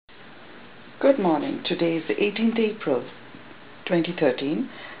Good morning. Today is the 18th April 2013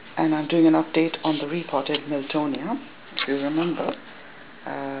 and I'm doing an update on the repotted Miltonia. If you remember,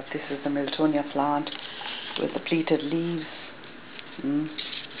 this is the Miltonia plant with the pleated leaves. You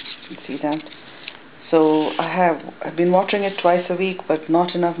can see that. So I've been watering it twice a week, but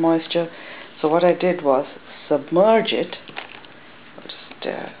not enough moisture. So what I did was submerge it. I'll just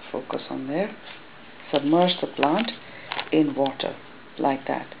focus on there. Submerge the plant in water like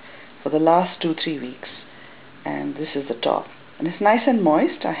that for the last 2-3 weeks, and this is the top, and it's nice and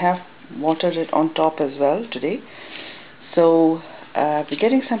moist. I have watered it on top as well today, so we're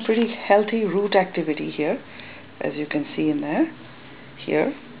getting some pretty healthy root activity here, as you can see in there.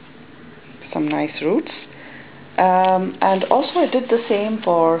 Here, some nice roots, and also I did the same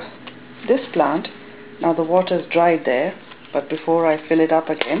for this plant. Now the water is dried there, but before I fill it up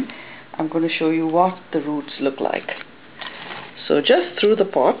again, I'm going to show you what the roots look like. So just through the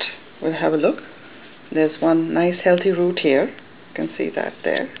pot, we'll have a look. There's one nice healthy root here. You can see that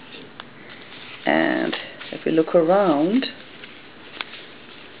there. And if we look around,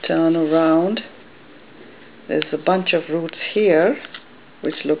 turn around, there's a bunch of roots here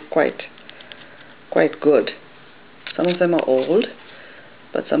which look quite good. Some of them are old,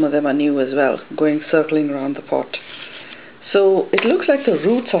 but some of them are new as well, circling around the pot. So it looks like the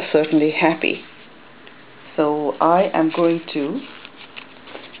roots are certainly happy. So I am going to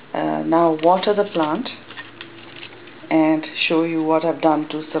now water the plant and show you what I've done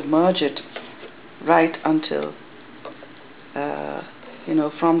to submerge it right until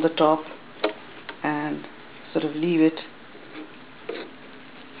from the top, and sort of leave it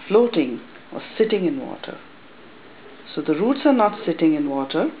floating or sitting in water. So the roots are not sitting in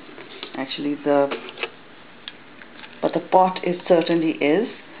water actually, but the pot certainly is,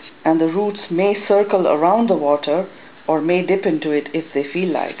 and the roots may circle around the water or may dip into it if they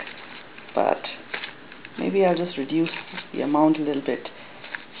feel like. But maybe I'll just reduce the amount a little bit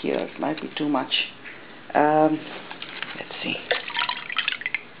here. It might be too much. Let's see.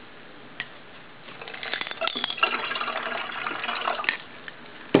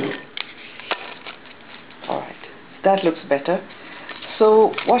 Alright, that looks better.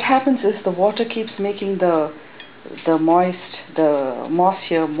 So what happens is the water keeps making the moss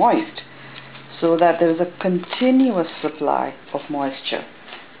here moist, so that there is a continuous supply of moisture,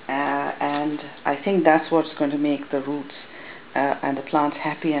 and I think that's what's going to make the roots and the plants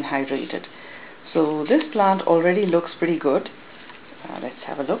happy and hydrated. So this plant already looks pretty good. Let's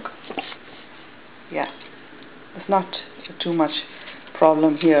have a look. Yeah, there's not too much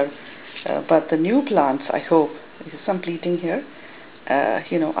problem here, but the new plants, I hope, there's some pleating here,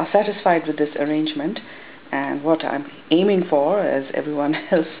 are satisfied with this arrangement. And what I'm aiming for, as everyone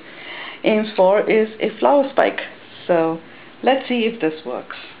else aims for, is a flower spike. So let's see if this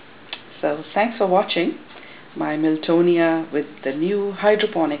works. So thanks for watching my Miltonia with the new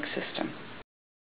hydroponic system.